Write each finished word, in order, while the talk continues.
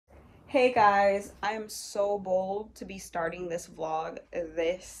Hey guys, I am so bold to be starting this vlog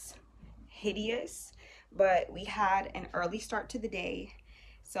this hideous, but we had an early start to the day.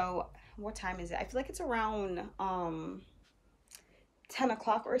 So what time is it? I feel like it's around 10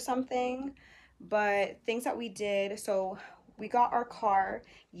 o'clock or something. But things that we did, so we got our car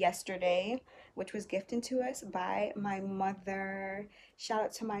yesterday, which was gifted to us by my mother. Shout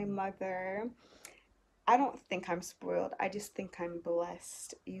out to my mother. I don't think I'm spoiled. I just think I'm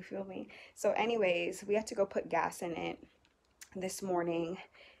blessed. You feel me? So anyways, we had to go put gas in it this morning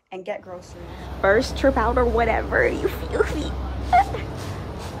and get groceries. First trip out or whatever. You feel me?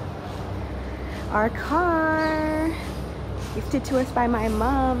 Our car gifted to us by my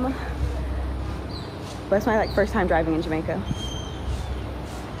mom. But it's my first time driving in Jamaica.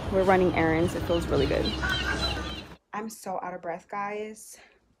 We're running errands. It feels really good. I'm so out of breath, guys.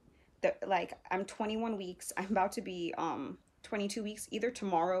 I'm 21 weeks. I'm about to be 22 weeks either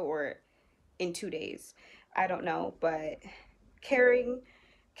tomorrow or in 2 days. I don't know, but carrying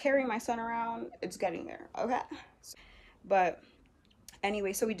my son around, it's getting there. Okay. But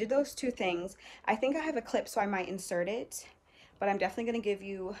anyway, so we did those two things. I think I have a clip, so I might insert it, but I'm definitely going to give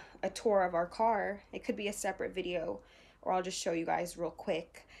you a tour of our car. It could be a separate video, or I'll just show you guys real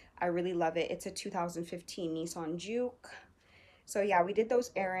quick. I really love it. It's a 2015 Nissan Juke. So yeah, we did those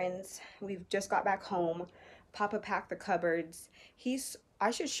errands. We've just got back home. Papa packed the cupboards.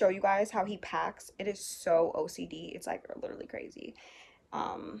 I should show you guys how he packs. It is so OCD. It's like literally crazy.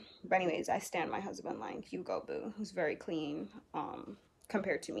 But anyways, I stand my husband like, you go boo. Who's very clean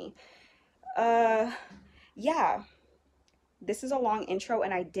compared to me. Yeah. This is a long intro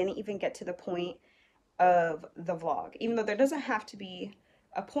and I didn't even get to the point of the vlog. Even though there doesn't have to be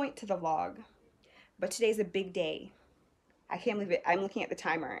a point to the vlog. But today's a big day. I can't believe it. I'm looking at the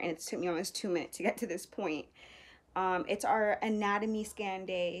timer and it took me almost 2 minutes to get to this point. It's our anatomy scan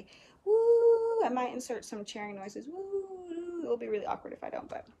day. Woo! I might insert some cheering noises. Woo! It'll be really awkward if I don't,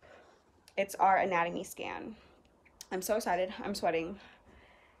 but it's our anatomy scan. I'm so excited. I'm sweating.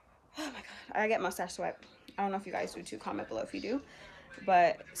 Oh my God. I get mustache sweat. I don't know if you guys do too. Comment below if you do.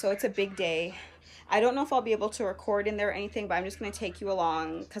 But so it's a big day. I don't know if I'll be able to record in there or anything, but I'm just going to take you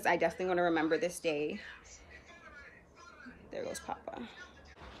along because I definitely want to remember this day. There goes Papa.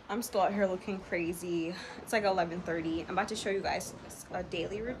 I'm still out here looking crazy. It's like 11:30. I'm about to show you guys a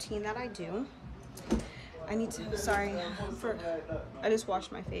daily routine that I do. I need to, sorry, I just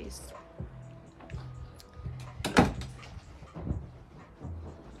washed my face.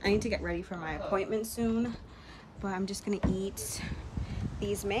 I need to get ready for my appointment soon, but I'm just gonna eat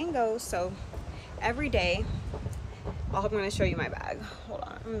these mangoes. So every day, I'm gonna show you my bag. Hold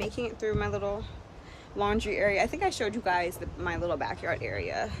on, I'm making it through my little laundry area. I think I showed you guys my little backyard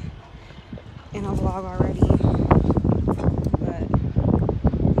area in a vlog already, but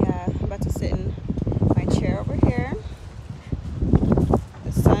yeah, I'm about to sit in my chair over here.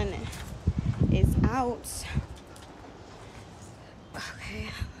 The sun is out. Okay,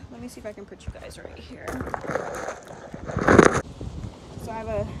 let me see if I can put you guys right here. So I have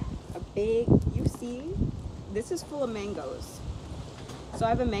a big, you see, this is full of mangoes. So I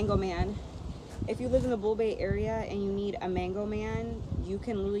have a mango man. If you live in the Bull Bay area and you need a mango man, you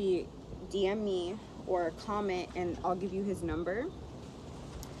can literally DM me or comment and I'll give you his number.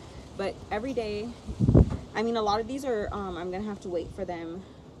 But every day, I mean, a lot of these are, I'm gonna have to wait for them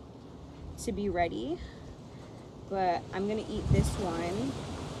to be ready. But I'm gonna eat this one.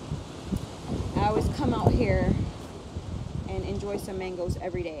 I always come out here and enjoy some mangoes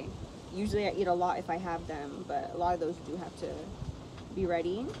every day. Usually I eat a lot if I have them, but a lot of those do have to be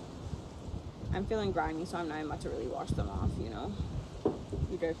ready. I'm feeling grimy, so I'm not about to really wash them off, you know.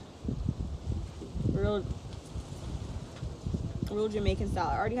 You just real Jamaican style.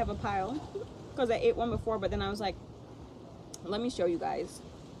 I already have a pile because I ate one before, but then I was like, let me show you guys.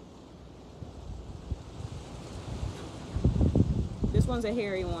 This one's a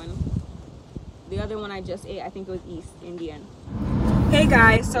hairy one. The other one I just ate, I think it was East Indian. Hey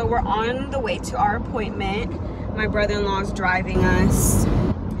guys, so we're on the way to our appointment. My brother-in-law's driving us.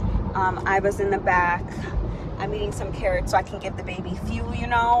 Iva's in the back. I'm eating some carrots so I can give the baby fuel, you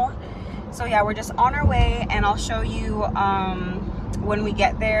know. So yeah, we're just on our way and I'll show you when we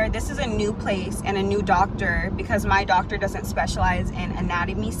get there. This is a new place and a new doctor because my doctor doesn't specialize in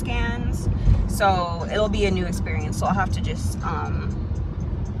anatomy scans. So it'll be a new experience. So I'll have to just see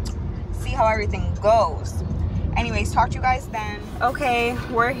how everything goes. Anyways, talk to you guys then. Okay,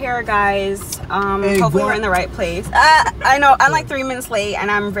 we're here, guys. Hey, hopefully we're in the right place. I know I'm like 3 minutes late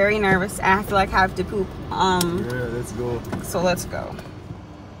and I'm very nervous and I feel like I have to poop. Yeah, let's go. So let's go.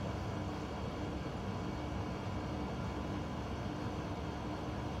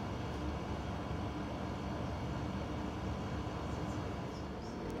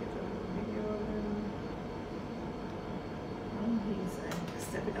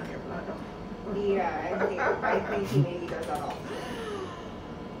 I think he maybe does that all.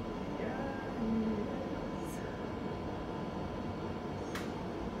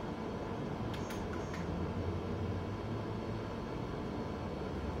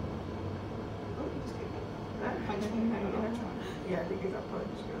 Yeah, I think it's a punch.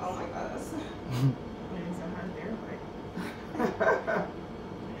 Oh my gosh. Maybe some hard there, like.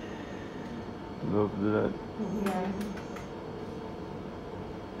 Love that. Yeah.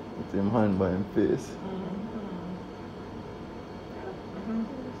 Put him hand by him face.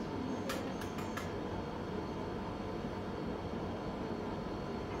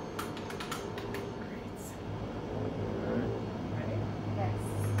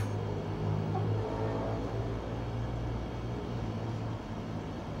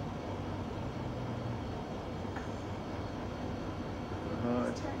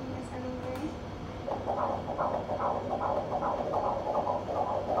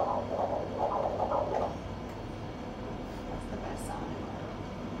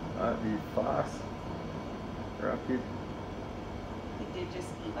 Be fast, rapid. He did just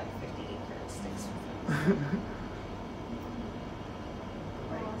eat like 50 carrot sticks.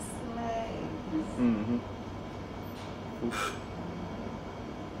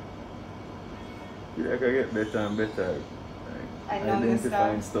 Yeah, I can get better and better. Like,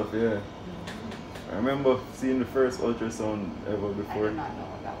 identifying stuff, yeah. I remember seeing the first ultrasound ever before. I did not know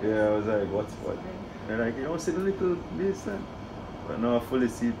what that was. Yeah, I was like, what's what? They're like, you don't see the little this and but now I fully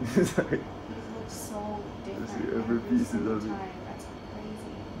see it. It's like, these look so different. See every piece of it. That's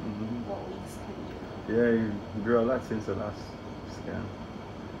crazy. What weeks can do. Yeah, you grew a lot since the last scan.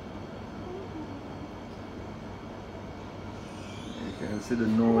 You can see the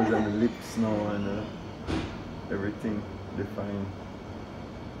nose and the lips now and everything defined.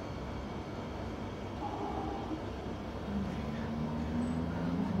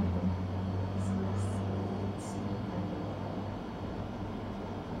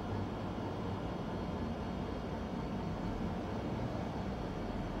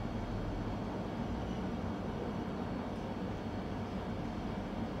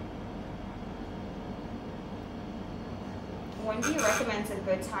 When do you recommend a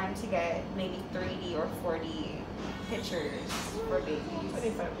good time to get maybe 3D or 4D pictures for babies?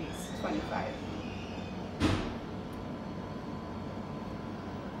 25 weeks. 25.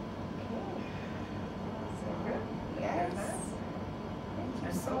 Yes. Thank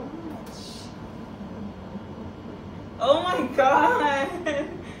you so much. Oh my god!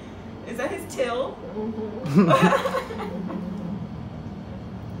 Is that his tail?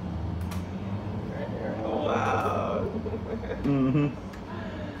 Wow.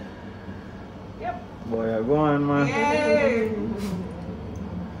 Yep. Boy, I go on, man. Yay!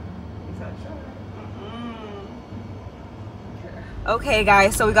 Okay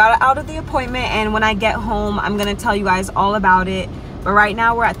guys, so we got out of the appointment and when I get home I'm gonna tell you guys all about it, but right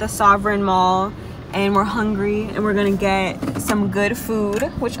now we're at the Sovereign Mall and we're hungry and we're gonna get some good food,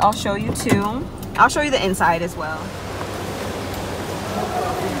 which I'll show you too. I'll show you the inside as well.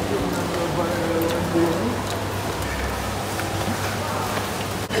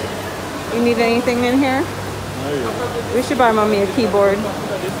 You need anything in here? We should buy mommy a keyboard.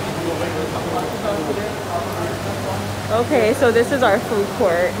 Okay, so this is our food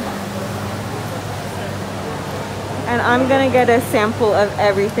court. And I'm gonna get a sample of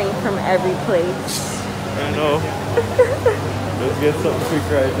everything from every place. I know. Let's get something quick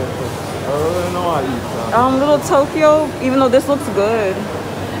right there. I don't really know what I eat. Little Tokyo, even though this looks good.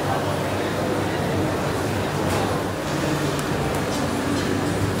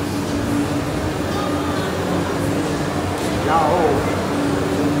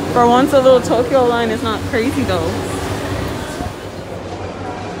 For once, a little Tokyo line is not crazy though.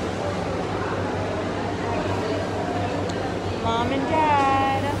 Mom and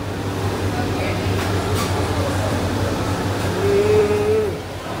Dad.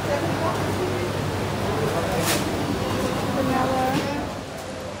 Vanilla.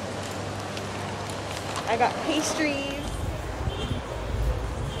 I got pastries.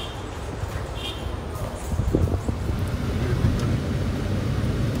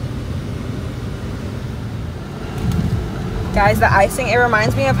 Guys, the icing, it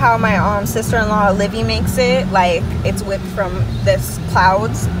reminds me of how my sister-in-law Livy makes it. Like, it's whipped from this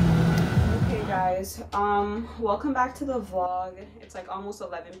clouds. Okay guys, welcome back to the vlog. It's like almost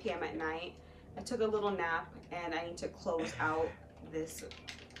 11 p.m. at night. I took a little nap and I need to close out this.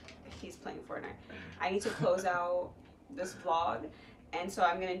 He's playing Fortnite. I need to close out this vlog, and so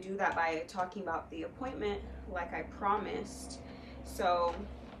I'm gonna do that by talking about the appointment like I promised. So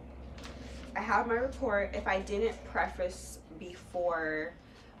I have my report. If I didn't preface before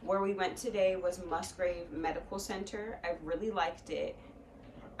Where we went today was Musgrave Medical Center. I really liked it.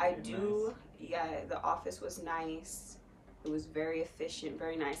 I do, yeah, the office was nice. It was very efficient,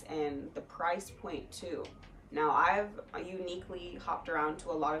 very nice, and the price point too. Now, I've uniquely hopped around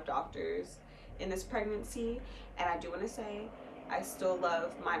to a lot of doctors in this pregnancy, and I do want to say I still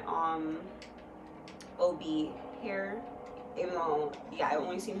love my OB here, even though, yeah, I've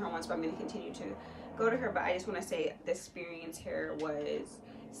only seen her once, but I'm going to continue to go to her. But I just want to say the experience here was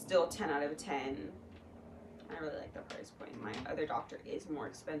still 10 out of 10. I really like the price point. My other doctor is more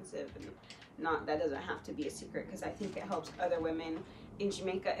expensive, and that doesn't have to be a secret, because I think it helps other women in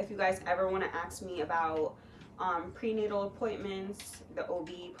Jamaica. If you guys ever want to ask me about prenatal appointments, the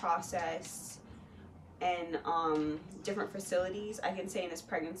OB process, and different facilities, I can say in this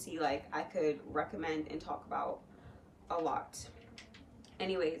pregnancy, like, I could recommend and talk about a lot.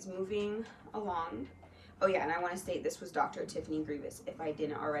 Anyways, moving along. Oh yeah, and I want to state this was Dr. Tiffany Grievous, if I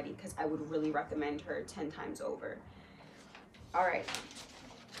didn't already, because I would really recommend her 10 times over. All right,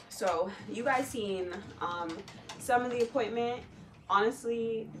 so you guys seen some of the appointment.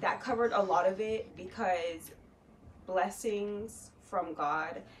 Honestly, that covered a lot of it, because blessings from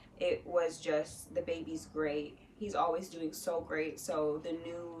God. It was just, the baby's great. He's always doing so great. So the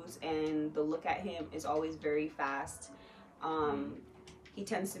news and the look at him is always very fast. He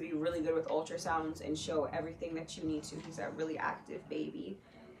tends to be really good with ultrasounds and show everything that you need to. He's a really active baby.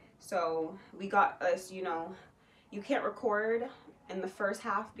 So we got us, you know, you can't record in the first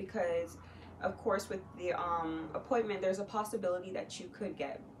half because, of course, with the appointment, there's a possibility that you could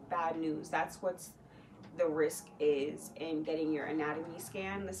get bad news. That's what's the risk is in getting your anatomy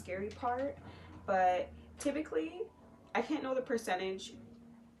scan, the scary part. But typically, I can't know the percentage,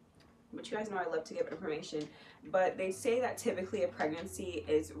 but you guys know I love to give information, but they say that typically a pregnancy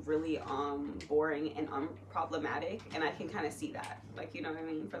is really boring and unproblematic, and I can kind of see that, like, you know what I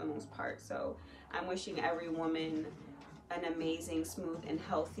mean, for the most part. So I'm wishing every woman an amazing, smooth, and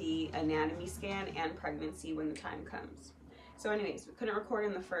healthy anatomy scan and pregnancy when the time comes. So anyways, we couldn't record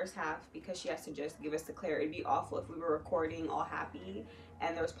in the first half because she has to just give us the clear. It'd be awful if we were recording all happy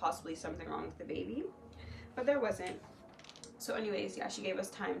and there was possibly something wrong with the baby, but there wasn't. So anyways, yeah, she gave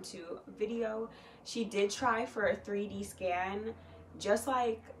us time to video. She did try for a 3D scan, just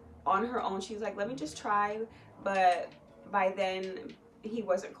like on her own. She was like, let me just try. But by then he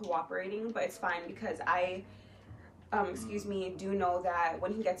wasn't cooperating, but it's fine because I, do know that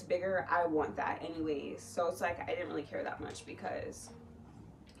when he gets bigger, I want that anyways. So it's like, I didn't really care that much because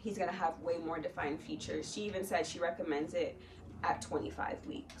he's gonna have way more defined features. She even said she recommends it at 25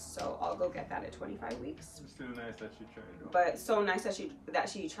 weeks, so I'll go get that at 25 weeks. It's still nice that she tried though. But so nice that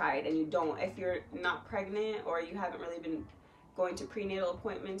she tried. And you don't, if you're not pregnant or you haven't really been going to prenatal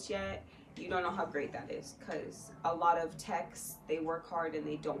appointments yet, you don't know how great that is, because a lot of techs, they work hard and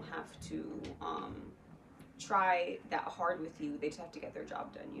they don't have to try that hard with you. They just have to get their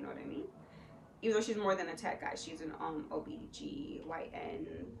job done, you know what I mean? Even though she's more than a tech, guys, she's an OBGYN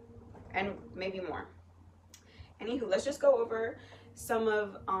and maybe more. Anywho, let's just go over some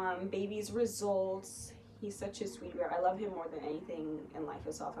of baby's results. He's such a sweet bear. I love him more than anything in life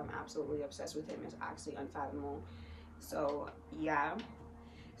itself. I'm absolutely obsessed with him. It's actually unfathomable. So yeah.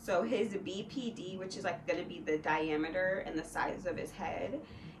 So his BPD, which is like gonna be the diameter and the size of his head,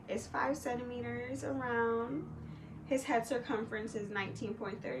 is 5 centimeters around. His head circumference is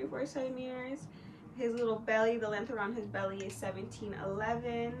 19.34 centimeters. His little belly, the length around his belly is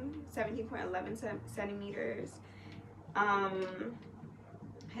 17.11 centimeters.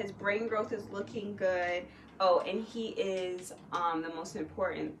 His brain growth is looking good. Oh, and he is, the most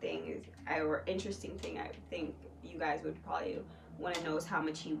important thing is, or interesting thing I think you guys would probably want to know is how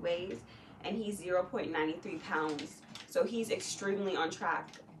much he weighs. And he's 0.93 pounds. So he's extremely on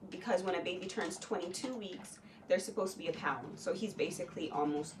track, because when a baby turns 22 weeks, they're supposed to be a pound. So he's basically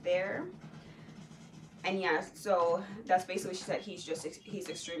almost there. And yeah, so that's basically what she said. He's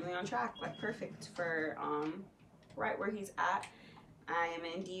extremely on track, like perfect for right where he's at. I am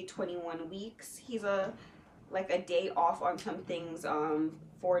indeed 21 weeks. He's like a day off on some things,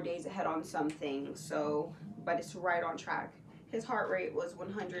 4 days ahead on some things. So, but it's right on track. His heart rate was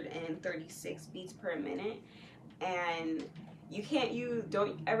 136 beats per minute, and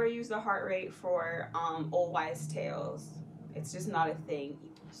don't ever use the heart rate for old wives' tales. It's just not a thing.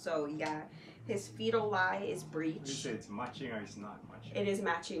 So yeah, his fetal lie is breech. You say it's matching or it's not matching? It is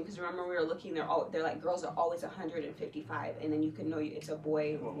matching, because remember we were looking, they're like, girls are always 155, and then you can know it's a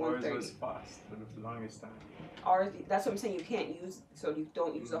boy. Well, 130. Ours was fast for the longest time. Ours, that's what I'm saying, you can't use, so you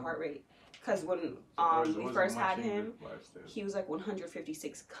don't use the heart rate. Because when we first had him, he was like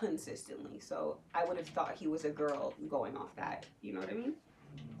 156 consistently. So I would have thought he was a girl going off that. You know what I mean?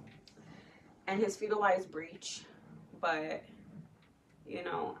 and his fetal eye is breech, but you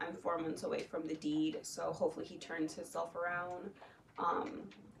know, I'm 4 months away from the deed, so hopefully he turns himself around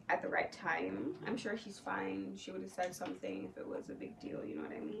at the right time. I'm sure he's fine. She would have said something if it was a big deal, you know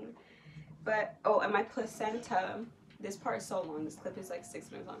what I mean? But, oh, and my placenta, this part is so long, this clip is like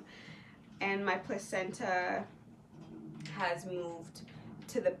 6 minutes long, and my placenta has moved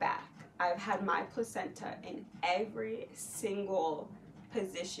to the back. I've had my placenta in every single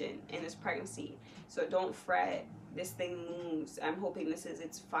position in this pregnancy, so don't fret. This thing moves. I'm hoping this is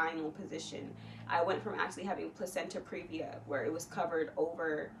its final position. I went from actually having placenta previa, where it was covered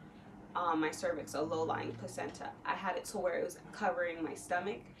over my cervix, a low-lying placenta. I had it to where it was covering my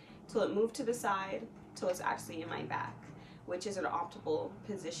stomach, till it moved to the side, till it's actually in my back, which is an optimal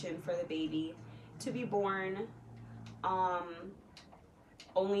position for the baby to be born.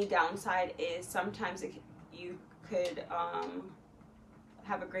 Only downside is sometimes you could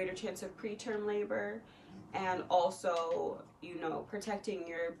have a greater chance of preterm labor, and also, you know, protecting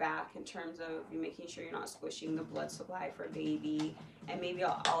your back in terms of you making sure you're not squishing the blood supply for baby, and maybe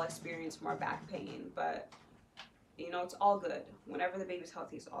I'll experience more back pain, but you know, it's all good. Whenever the baby's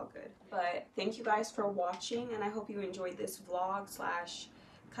healthy, it's all good. But thank you guys for watching, and I hope you enjoyed this vlog slash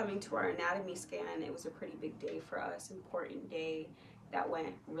coming to our anatomy scan. It was a pretty big day for us, important day that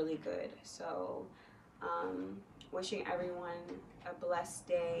went really good. So wishing everyone a blessed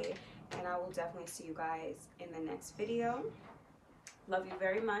day, and I will definitely see you guys in the next video. Love you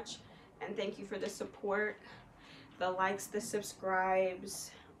very much, and thank you for the support, the likes, the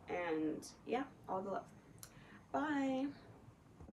subscribes, and yeah, all the love. Bye.